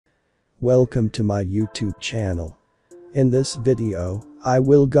Welcome to my YouTube channel. In this video, I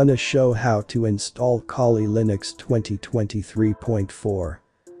will gonna show how to install Kali Linux 2023.4.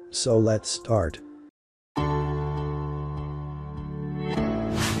 So let's start.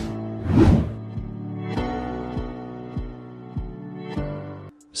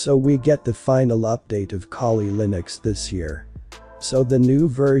 So we get the final update of Kali Linux this year. So the new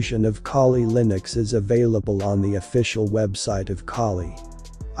version of Kali Linux is available on the official website of Kali.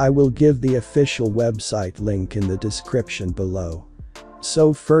 I will give the official website link in the description below.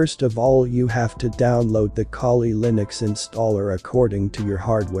 So first of all, you have to download the Kali Linux installer according to your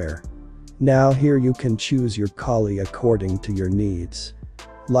hardware. Now here you can choose your Kali according to your needs,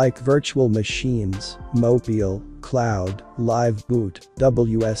 like virtual machines, mobile, cloud, live boot,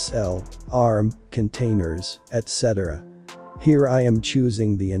 WSL, ARM, containers, etc. Here I am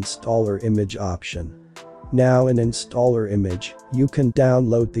choosing the installer image option. Now in installer image, you can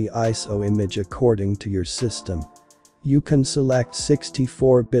download the ISO image according to your system. You can select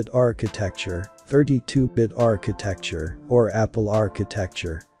 64-bit architecture, 32-bit architecture, or Apple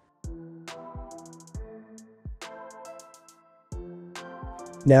architecture.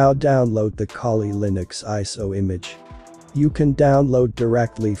 Now download the Kali Linux ISO image. You can download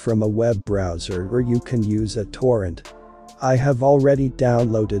directly from a web browser or you can use a torrent. I have already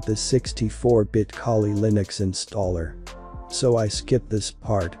downloaded the 64-bit Kali Linux installer, so I skip this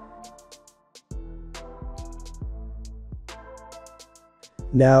part.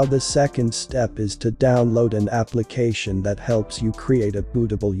 Now the second step is to download an application that helps you create a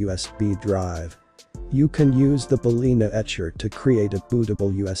bootable USB drive. You can use the Balena Etcher to create a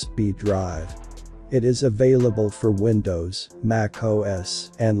bootable USB drive. It is available for Windows, Mac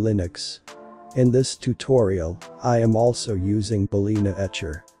OS, and Linux. In this tutorial, I am also using Balena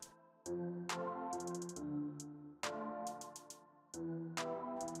Etcher.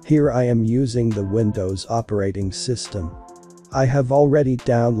 Here I am using the Windows operating system. I have already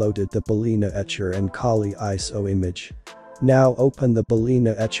downloaded the Balena Etcher and Kali ISO image. Now open the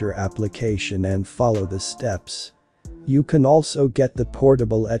Balena Etcher application and follow the steps. You can also get the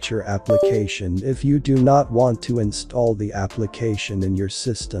portable Etcher application if you do not want to install the application in your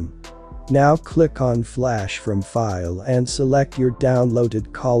system. Now click on Flash from File and select your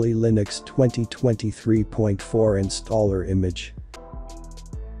downloaded Kali Linux 2023.4 installer image.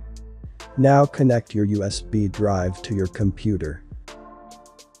 Now connect your USB drive to your computer.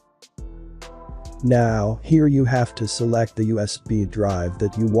 Now, here you have to select the USB drive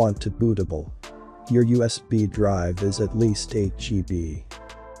that you want to bootable. Your USB drive is at least 8 GB.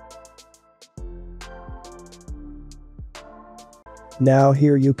 Now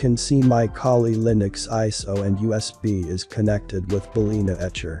here you can see my Kali Linux ISO and USB is connected with Balena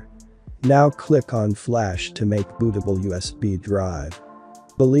Etcher. Now click on Flash to make bootable USB drive.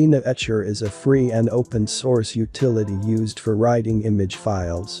 Balena Etcher is a free and open source utility used for writing image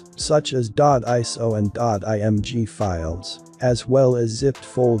files, such as .iso and .img files, as well as zipped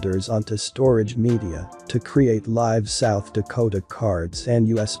folders onto storage media to create live South Dakota cards and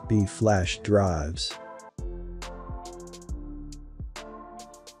USB flash drives.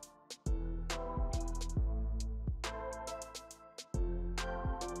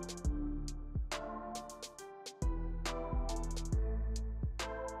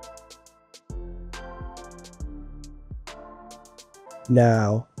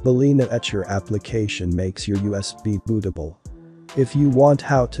 Now, Balena Etcher application makes your USB bootable. If you want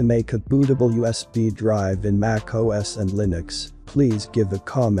how to make a bootable USB drive in Mac OS and Linux, please give a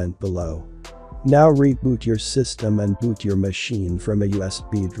comment below. Now reboot your system and boot your machine from a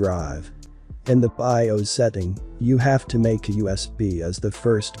USB drive. In the BIOS setting, you have to make a USB as the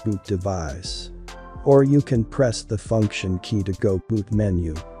first boot device. Or you can press the function key to go boot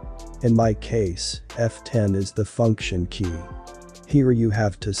menu. In my case, F10 is the function key. Here you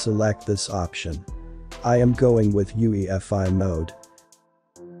have to select this option. I am going with UEFI mode.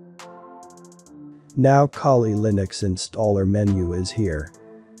 Now Kali Linux installer menu is here.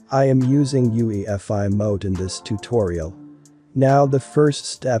 I am using UEFI mode in this tutorial. Now the first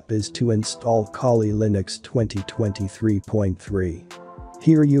step is to install Kali Linux 2023.3.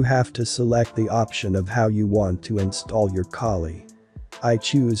 Here you have to select the option of how you want to install your Kali. I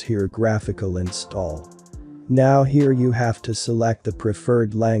choose here graphical install. Now here you have to select the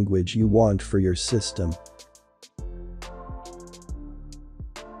preferred language you want for your system.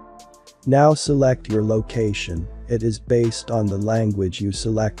 Now select your location, it is based on the language you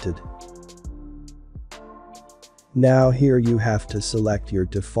selected. Now here you have to select your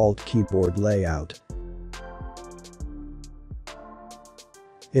default keyboard layout.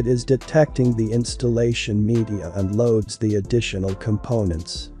 It is detecting the installation media and loads the additional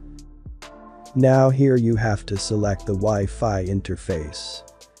components. Now here you have to select the Wi-Fi interface.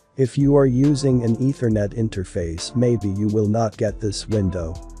 If you are using an Ethernet interface, maybe you will not get this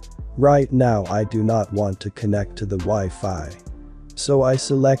window. Right now I do not want to connect to the Wi-Fi. So I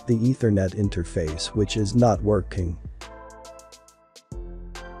select the Ethernet interface, which is not working.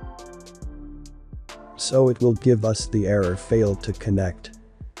 So it will give us the error failed to connect.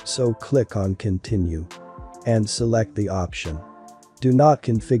 So click on continue. And select the option. Do not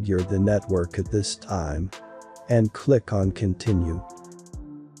configure the network at this time. And click on continue.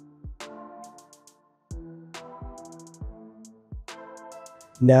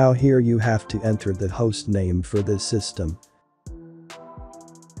 Now here you have to enter the host name for this system.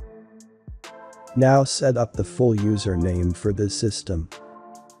 Now set up the full username for this system.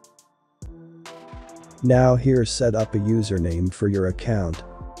 Now here set up a username for your account.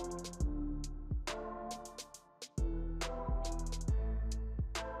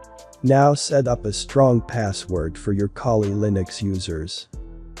 Now set up a strong password for your Kali Linux users.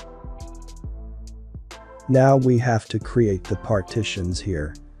 Now we have to create the partitions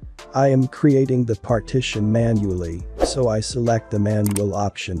here. I am creating the partition manually, so I select the manual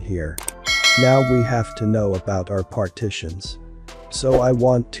option here. Now we have to know about our partitions. So I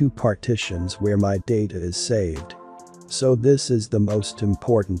want 2 partitions where my data is saved. So this is the most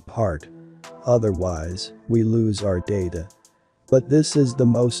important part. Otherwise, we lose our data. But this is the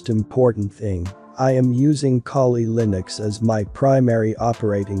most important thing. I am using Kali Linux as my primary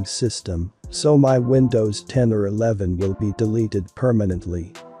operating system, so my Windows 10 or 11 will be deleted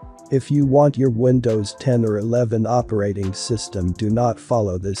permanently. If you want your Windows 10 or 11 operating system, do not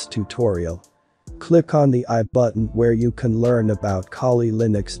follow this tutorial. Click on the I button where you can learn about Kali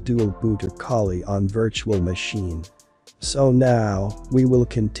Linux Dual Boot or Kali on virtual machine. So now, we will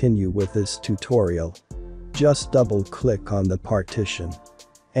continue with this tutorial. Just double click on the partition.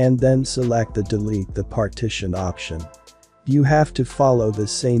 And then select the delete the partition option. You have to follow the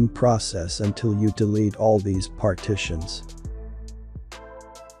same process until you delete all these partitions.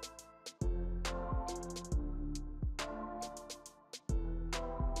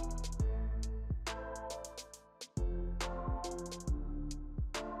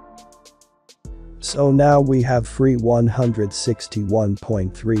 So now we have free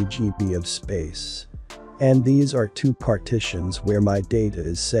 161.3 GB of space. And these are 2 partitions where my data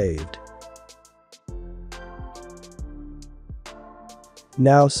is saved.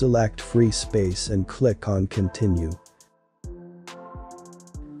 Now select free space and click on continue.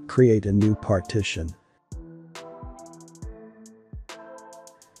 Create a new partition.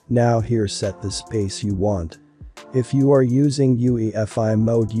 Now here set the space you want. If you are using UEFI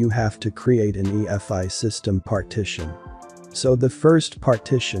mode, you have to create an EFI system partition. So the first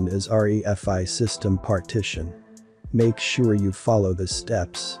partition is our EFI system partition. Make sure you follow the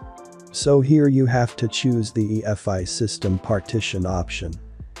steps. So here you have to choose the EFI system partition option.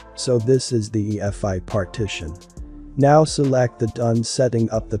 So this is the EFI partition. Now select the done setting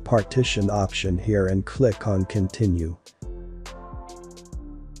up the partition option here and click on continue.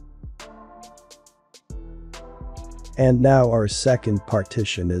 And now our second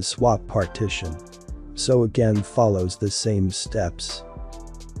partition is swap partition. So again follows the same steps.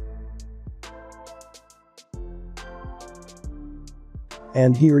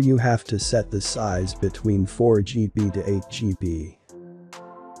 And here you have to set the size between 4 GB to 8 GB.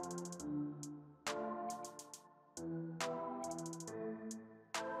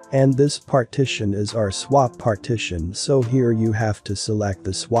 And this partition is our swap partition, so here you have to select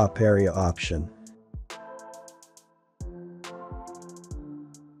the swap area option.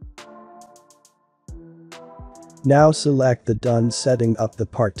 Now select the done setting up the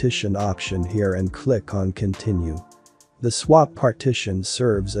partition option here and click on continue. The swap partition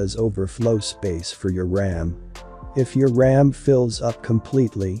serves as overflow space for your RAM. If your RAM fills up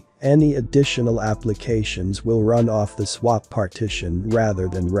completely, any additional applications will run off the swap partition rather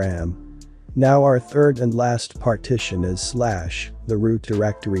than RAM. Now our third and last partition is / the root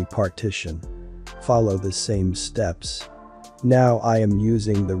directory partition. Follow the same steps. Now I am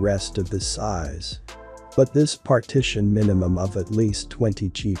using the rest of the size. But this partition minimum of at least 20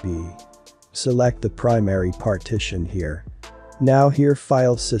 GB. Select the primary partition here. Now here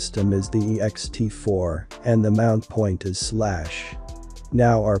file system is the ext4 and the mount point is /.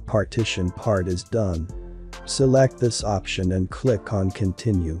 Now our partition part is done. Select this option and click on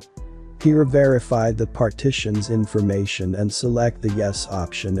continue. Here verify the partition's information and select the yes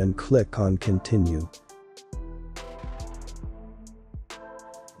option and click on continue.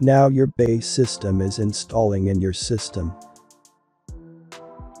 Now your base system is installing in your system.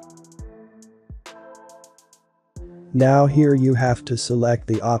 Now here you have to select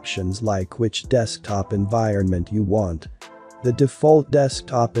the options like which desktop environment you want. The default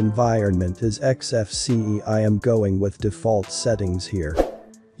desktop environment is XFCE. I am going with default settings here.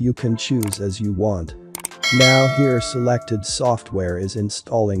 You can choose as you want. Now here selected software is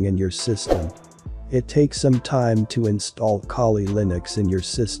installing in your system. It takes some time to install Kali Linux in your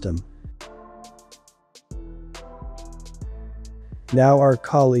system. Now our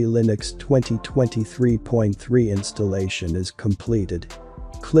Kali Linux 2023.3 installation is completed.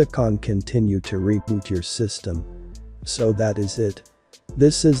 Click on Continue to reboot your system. So that is it.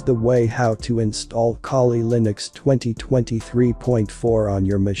 This is the way how to install Kali Linux 2023.4 on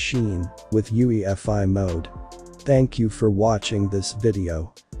your machine with UEFI mode. Thank you for watching this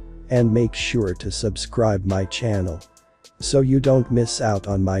video. And make sure to subscribe my channel so you don't miss out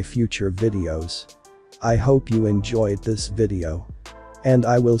on my future videos. I hope you enjoyed this video. And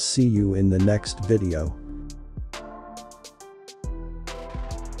I will see you in the next video.